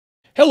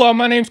Hello,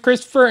 my name's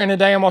Christopher, and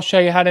today I'm going to show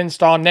you how to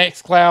install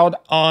Nextcloud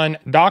on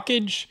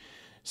Dockge.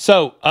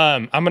 So,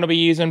 I'm going to be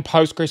using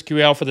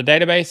PostgreSQL for the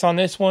database on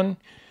this one.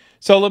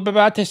 So, a little bit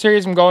about this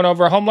series, I'm going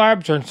over home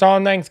labs, or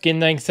installing things,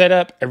 getting things set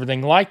up,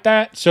 everything like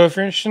that. So, if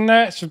you're interested in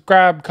that,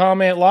 subscribe,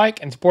 comment,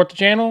 like, and support the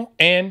channel,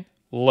 and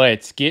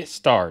let's get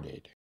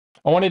started.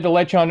 I wanted to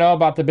let y'all know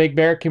about the Big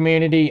Bear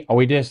community.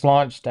 We just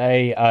launched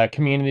a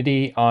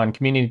community on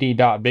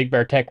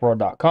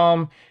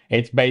community.bigbeartechworld.com.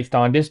 It's based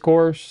on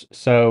discourse,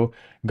 so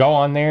go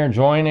on there,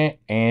 join it,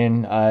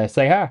 and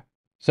say hi.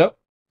 So,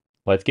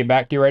 let's get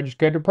back to your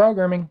registered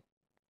programming.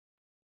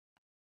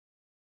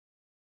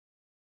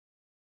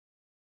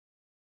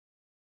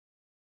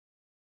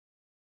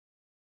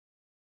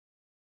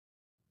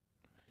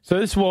 So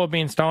this is what we'll be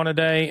installing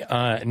today.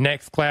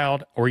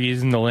 Nextcloud, we're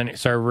using the Linux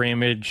server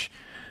image.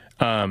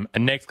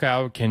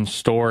 Nextcloud can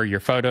store your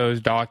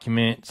photos,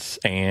 documents,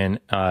 and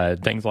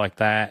things like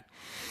that.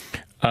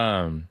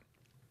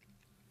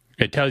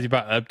 It tells you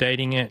about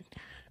updating it.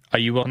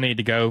 You will need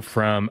to go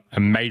from a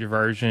major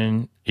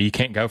version. You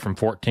can't go from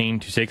 14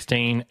 to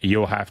 16.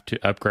 You'll have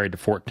to upgrade to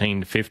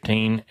 14 to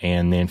 15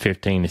 and then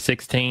 15 to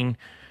 16.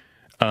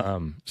 So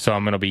I'm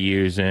going to be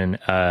using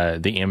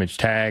the image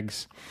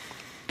tags.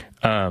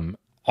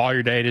 All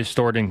your data is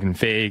stored in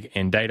config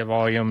and data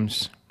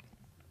volumes.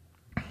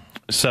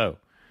 So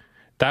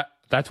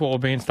that's what we'll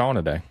be installing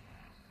today.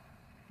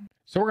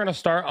 So we're going to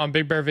start on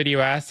Big Bear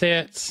Video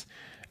Assets.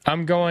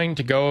 I'm going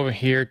to go over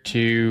here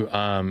to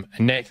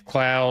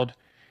Nextcloud,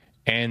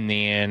 and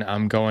then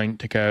I'm going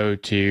to go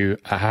to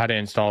how to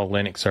install a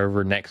Linux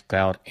server,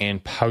 Nextcloud,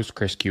 and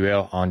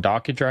PostgreSQL on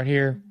Dockge right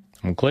here.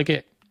 I'm going to click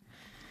it,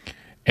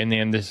 and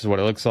then this is what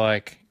it looks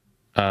like.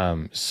 So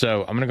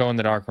I'm going to go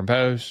into Docker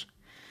Compose.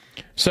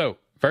 So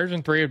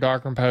version 3 of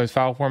Docker Compose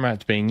file format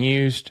is being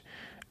used.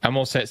 I'm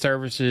going to set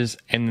services,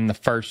 and then the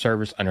first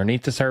service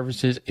underneath the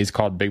services is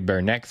called Big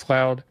Bear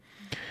Nextcloud.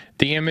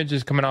 The image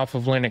is coming off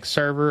of Linux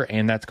server,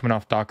 and that's coming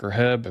off Docker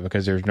Hub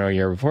because there's no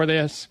year before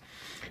this.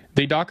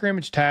 The Docker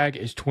image tag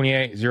is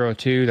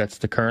 2802. That's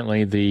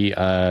currently the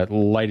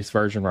latest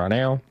version right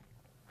now.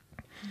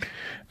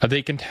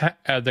 The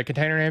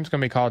container name is going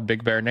to be called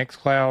Big Bear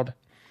Nextcloud.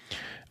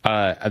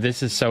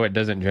 This is so it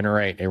doesn't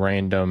generate a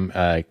random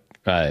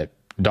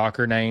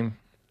Docker name.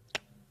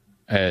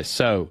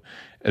 So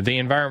the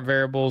environment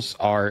variables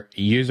are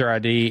user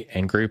ID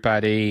and group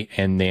ID,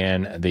 and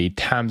then the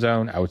time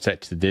zone, I would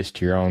set this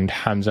to your own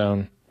time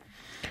zone.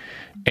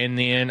 And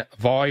then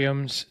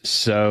volumes,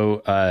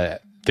 so the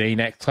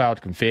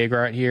Nextcloud config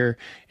right here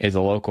is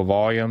a local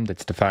volume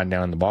that's defined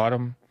down in the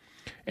bottom.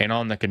 And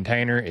on the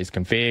container is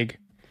config.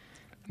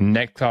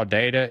 Nextcloud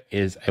data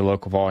is a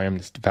local volume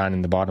that's defined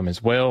in the bottom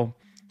as well.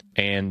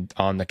 And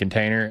on the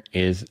container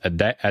is a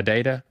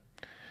data.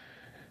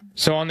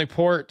 So on the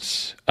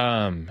ports,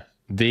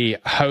 the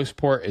host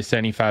port is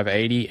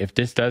 7580. If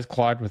this does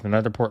collide with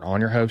another port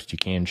on your host, you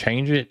can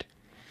change it.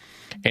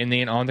 And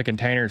then on the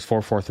container is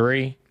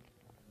 443.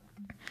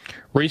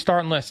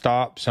 Restart unless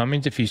stop. So that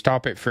means if you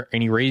stop it for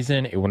any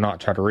reason, it will not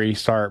try to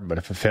restart. But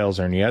if it fails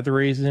for any other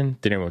reason,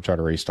 then it will try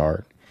to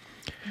restart.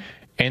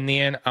 And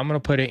then I'm going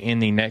to put it in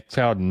the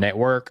Nextcloud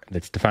network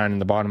that's defined in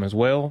the bottom as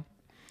well.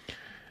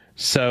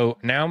 So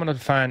now I'm going to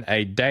define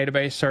a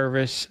database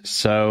service.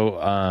 So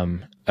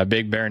a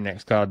Big Bear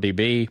Nextcloud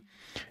DB.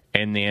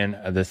 And then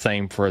the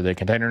same for the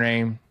container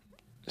name,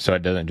 so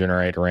it doesn't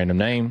generate a random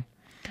name.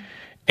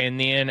 And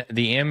then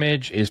the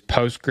image is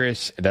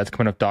Postgres. That's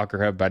coming up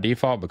Docker Hub by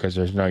default because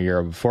there's no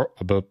year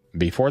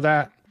before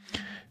that.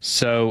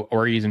 So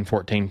we're using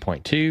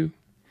 14.2.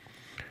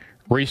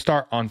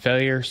 Restart on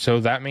failure.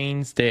 So that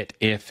means that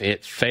if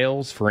it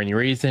fails for any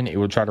reason, it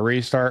will try to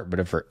restart.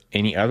 But if for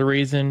any other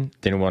reason,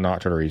 then it will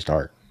not try to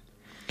restart.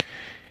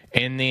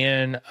 And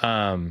then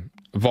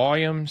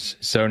volumes.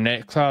 So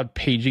Nextcloud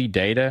PG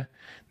data.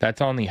 That's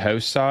on the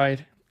host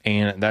side,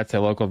 and that's a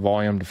local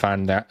volume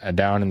defined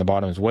down in the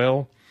bottom as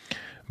well.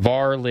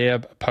 var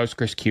lib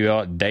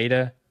PostgreSQL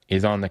data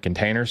is on the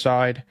container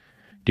side.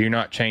 Do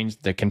not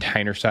change the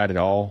container side at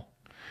all.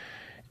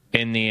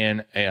 And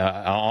then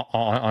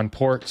on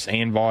ports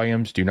and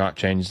volumes, do not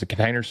change the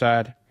container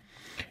side.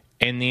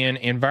 And then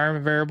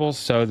environment variables.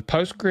 So the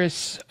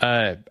Postgres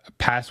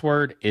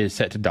password is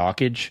set to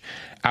Dockge.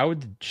 I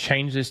would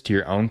change this to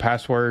your own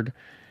password.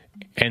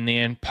 And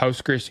then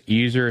Postgres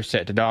user is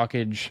set to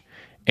Dockge.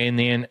 And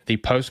then the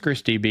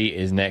Postgres DB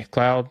is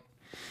Nextcloud.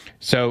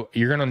 So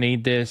you're going to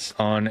need this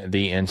on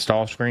the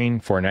install screen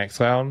for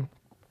Nextcloud.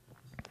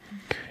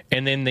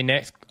 And then the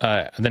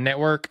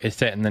network is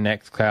set in the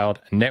Nextcloud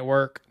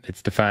network.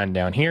 It's defined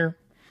down here.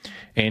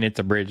 And it's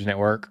a bridge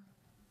network.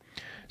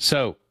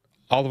 So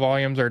all the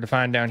volumes are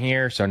defined down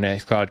here. So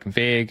Nextcloud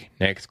config,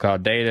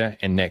 Nextcloud data,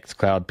 and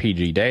Nextcloud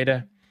PG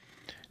data.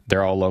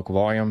 They're all local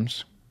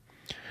volumes.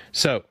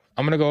 So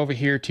I'm going to go over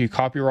here to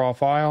copy raw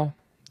file.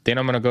 Then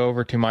I'm going to go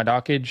over to my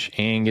Dockge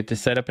and get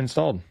this setup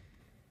installed.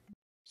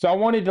 So I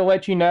wanted to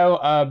let you know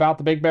about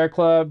the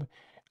BigBearClub.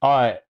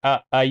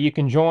 You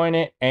can join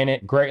it, and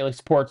it greatly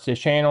supports this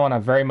channel, and I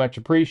very much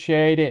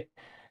appreciate it.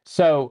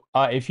 So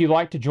if you'd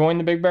like to join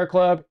the Big Bear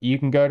Club, you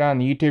can go down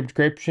the YouTube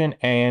description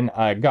and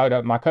go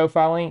to my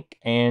Ko-Fi link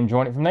and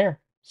join it from there.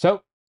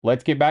 So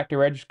let's get back to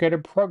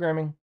registered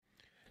programming.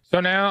 So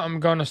now I'm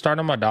going to start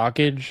on my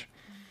Dockge,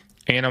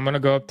 and I'm going to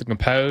go up to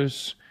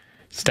Compose,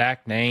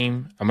 Stack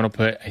Name. I'm going to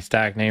put a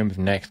stack name of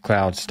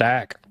Nextcloud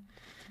Stack.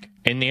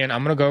 And then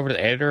I'm going to go over to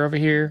the editor over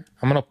here.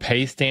 I'm going to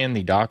paste in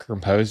the Docker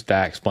Compose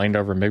that I explained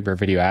over in Big Bear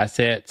Video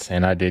Assets,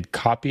 and I did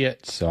copy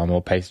it, so I'm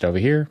going to paste it over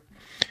here.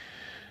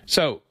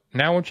 So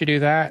now once you do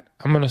that,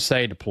 I'm going to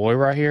say deploy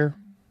right here.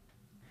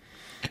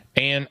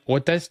 And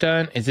what that's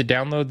done is it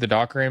downloaded the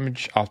Docker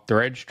image off the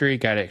registry,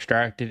 got it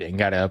extracted, and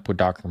got it up with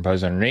Docker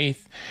Compose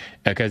underneath,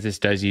 because this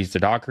does use the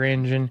Docker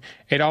engine.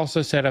 It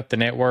also set up the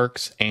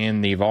networks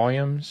and the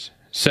volumes.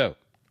 So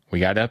we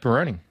got it up and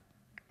running.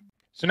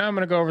 So now I'm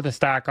going to go over the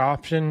stack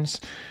options.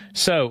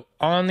 So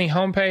on the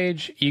home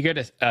page, you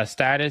get a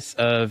status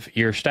of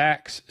your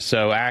stacks.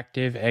 So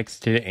active,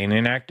 exited, and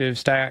inactive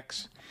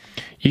stacks.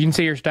 You can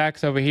see your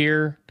stacks over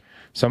here.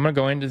 So I'm going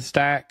to go into the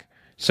stack.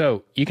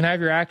 So you can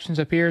have your actions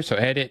up here. So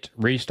edit,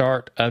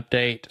 restart,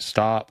 update,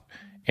 stop,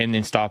 and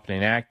then stop it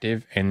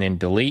inactive, and then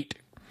delete.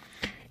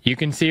 You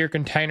can see your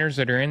containers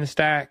that are in the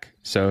stack.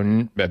 So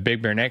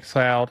Big Bear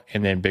Nextcloud,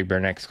 and then Big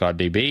Bear Nextcloud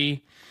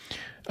DB.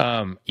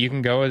 You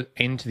can go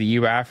into the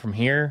UI from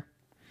here.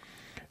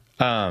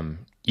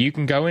 You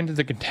can go into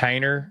the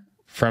container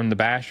from the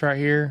bash right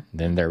here.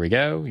 Then there we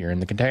go. You're in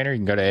the container. You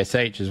can go to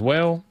SH as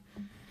well.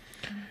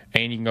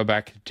 And you can go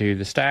back to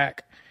the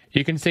stack.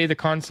 You can see the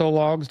console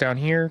logs down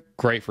here.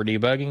 Great for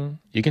debugging.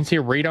 You can see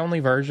a read-only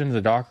version of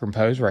the Docker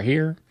Compose right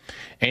here.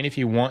 And if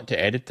you want to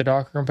edit the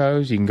Docker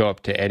Compose, you can go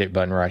up to edit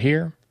button right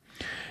here.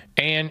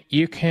 And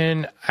you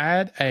can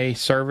add a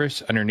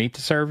service underneath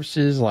the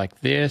services like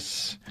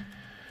this.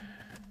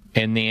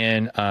 And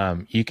then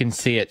you can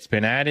see it's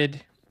been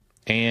added,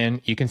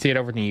 and you can see it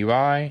over in the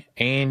UI,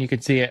 and you can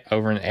see it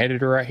over in the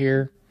editor right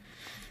here.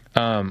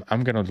 I'm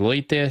going to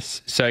delete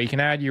this. So you can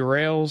add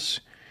URLs.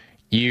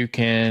 You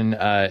can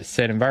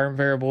set environment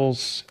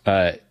variables,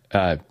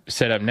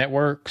 set up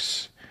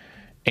networks,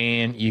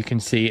 and you can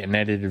see an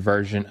edited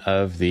version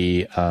of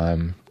the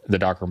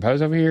Docker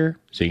Compose over here.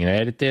 So you can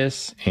edit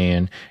this,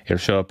 and it'll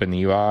show up in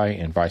the UI,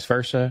 and vice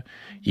versa.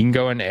 You can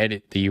go and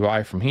edit the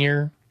UI from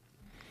here.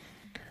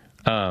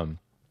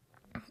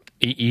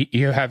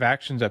 You have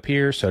actions up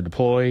here, so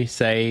deploy,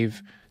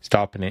 save,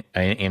 stop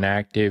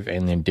inactive,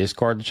 and then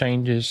discard the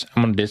changes.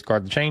 I'm going to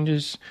discard the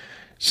changes.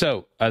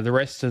 So the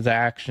rest of the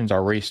actions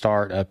are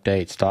restart,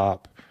 update,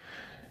 stop.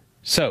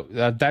 So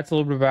that's a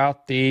little bit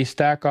about the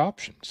stack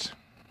options.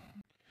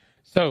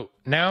 So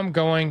now I'm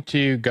going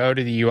to go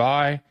to the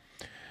UI.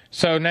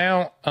 So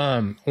now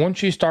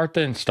once you start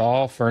the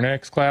install for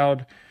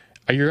Nextcloud,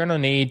 you're going to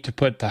need to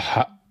put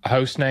the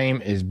host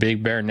name is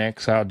Big Bear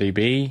Nextcloud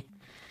DB.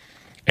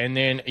 And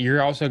then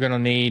you're also going to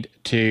need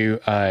to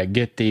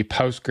get the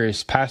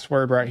Postgres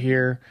password right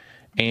here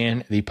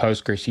and the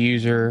Postgres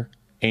user.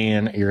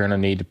 And you're going to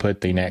need to put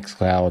the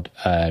Nextcloud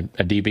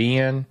a DB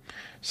in,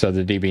 so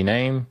the DB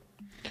name.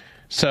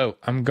 So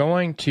I'm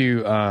going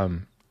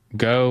to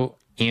go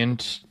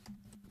into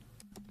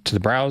the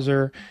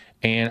browser,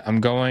 and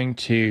I'm going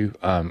to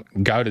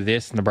go to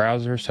this in the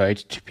browser, so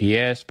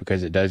HTTPS,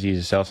 because it does use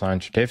a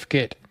self-signed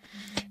certificate.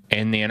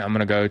 And then I'm going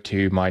to go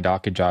to my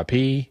Dockge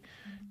IP.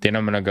 Then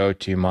I'm going to go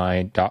to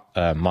my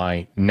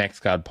my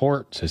Nextcloud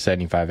port, so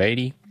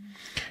 7580.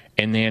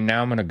 And then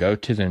now I'm going to go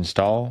to the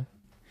install.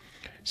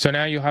 So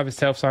now you'll have a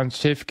self-signed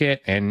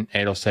certificate, and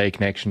it'll say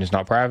connection is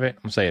not private.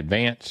 I'm going to say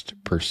advanced,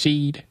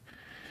 proceed.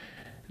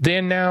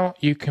 Then now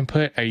you can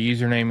put a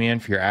username in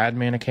for your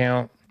admin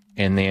account,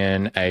 and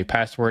then a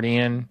password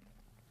in.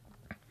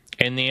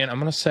 And then I'm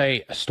going to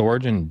say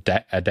storage and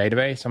a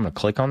database. I'm going to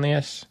click on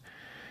this.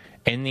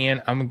 And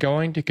then I'm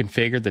going to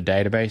configure the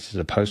database as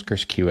a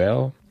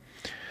PostgreSQL.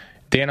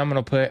 Then I'm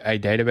going to put a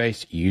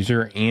database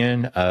user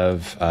in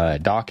of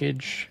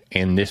Dockge,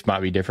 and this might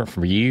be different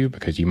for you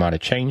because you might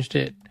have changed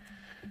it.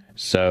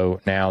 So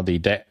now the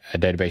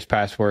database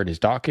password is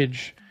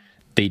Dockge.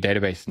 The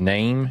database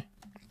name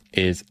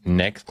is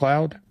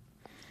Nextcloud.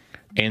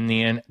 And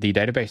then the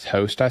database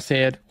host I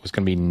said was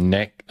going to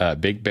be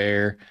Big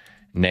Bear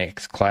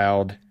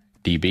Nextcloud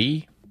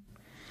DB.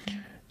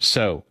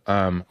 So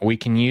we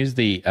can use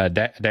the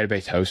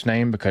database host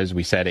name because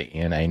we set it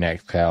in a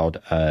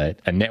Nextcloud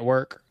a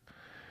network.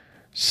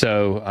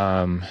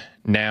 So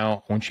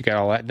now once you got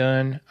all that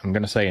done, I'm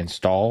going to say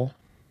install.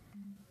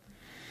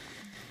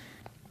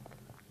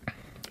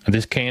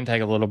 This can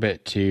take a little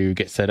bit to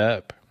get set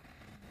up.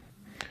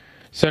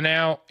 So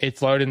now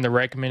it's loading the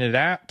recommended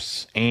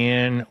apps,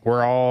 and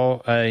we're all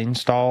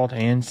installed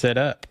and set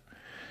up.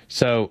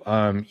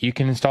 So you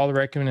can install the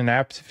recommended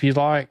apps if you'd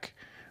like,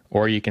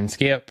 or you can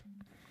skip.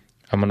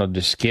 I'm going to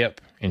just skip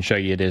and show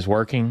you it is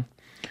working.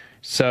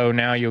 So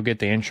now you'll get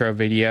the intro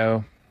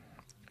video,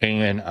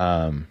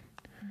 and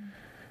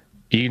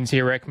you can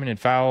see recommended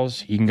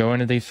files. You can go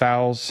into these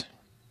files,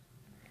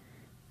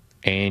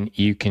 and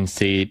you can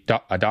see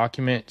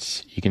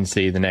documents. You can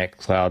see the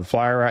Nextcloud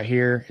flyer right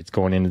here. It's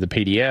going into the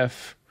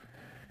PDF.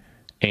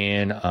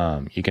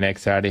 and you can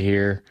exit out of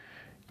here.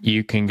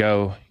 You can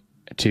go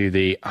to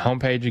the home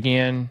page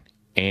again,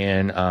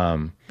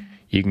 and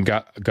you can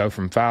go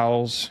from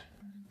files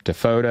to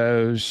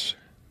photos,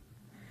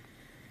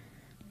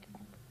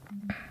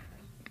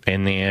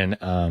 and then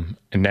and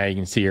now you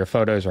can see your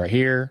photos right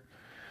here.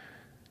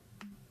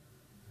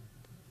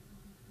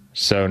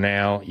 So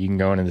now you can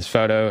go into this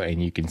photo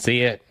and you can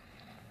see it.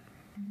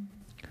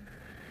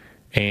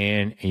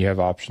 And you have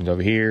options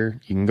over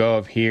here. You can go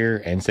up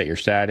here and set your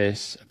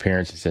status,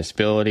 appearance,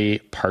 accessibility,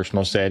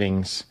 personal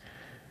settings.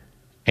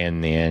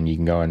 And then you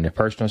can go into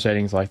personal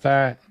settings like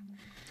that.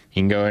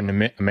 You can go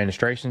into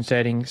administration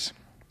settings.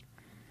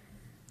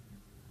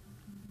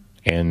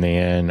 And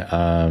then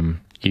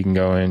you can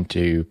go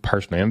into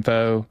personal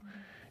info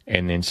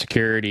and then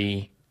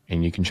security.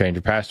 And you can change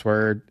your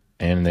password.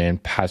 And then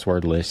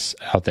passwordless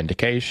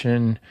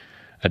authentication,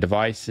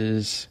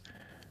 devices.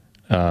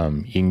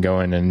 You can go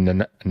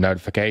into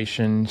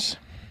notifications,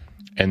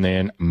 and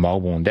then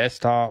mobile and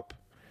desktop.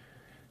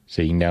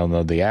 So you can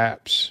download the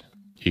apps.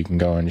 You can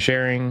go into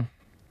sharing,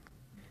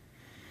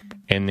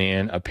 and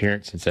then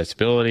appearance,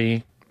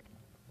 accessibility,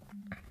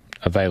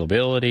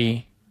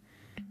 availability,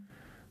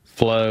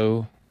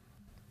 flow,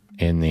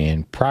 and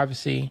then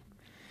privacy.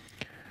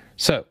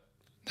 So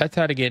that's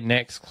how to get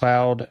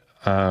Nextcloud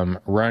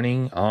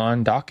running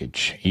on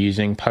Dockge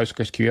using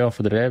PostgreSQL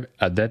for the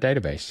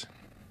database.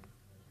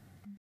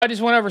 I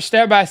just went over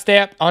step by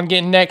step on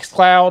getting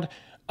Nextcloud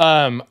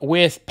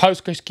with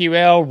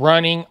PostgreSQL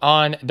running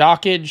on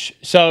Dockge.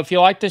 So if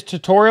you like this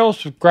tutorial,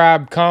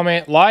 subscribe,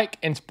 comment, like,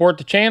 and support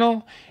the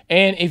channel.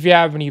 And if you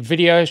have any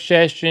video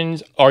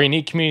suggestions or you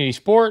need community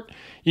support,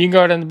 you can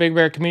go down to the Big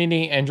Bear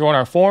community and join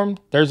our forum.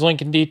 There's a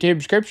link in the YouTube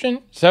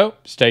description. So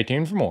stay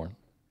tuned for more.